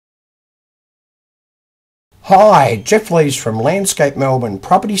Hi, Jeff Lees from Landscape Melbourne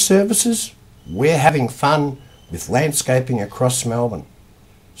Property Services. We're having fun with landscaping across Melbourne.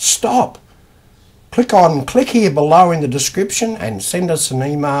 Stop! Click here below in the description and send us an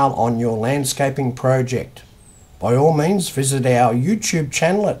email on your landscaping project. By all means, visit our YouTube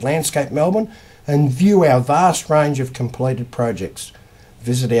channel at Landscape Melbourne and view our vast range of completed projects.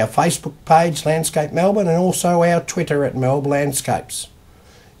 Visit our Facebook page, Landscape Melbourne, and also our Twitter at Melb Landscapes.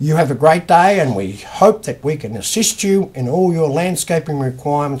 You have a great day, and we hope that we can assist you in all your landscaping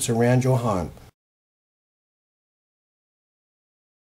requirements around your home.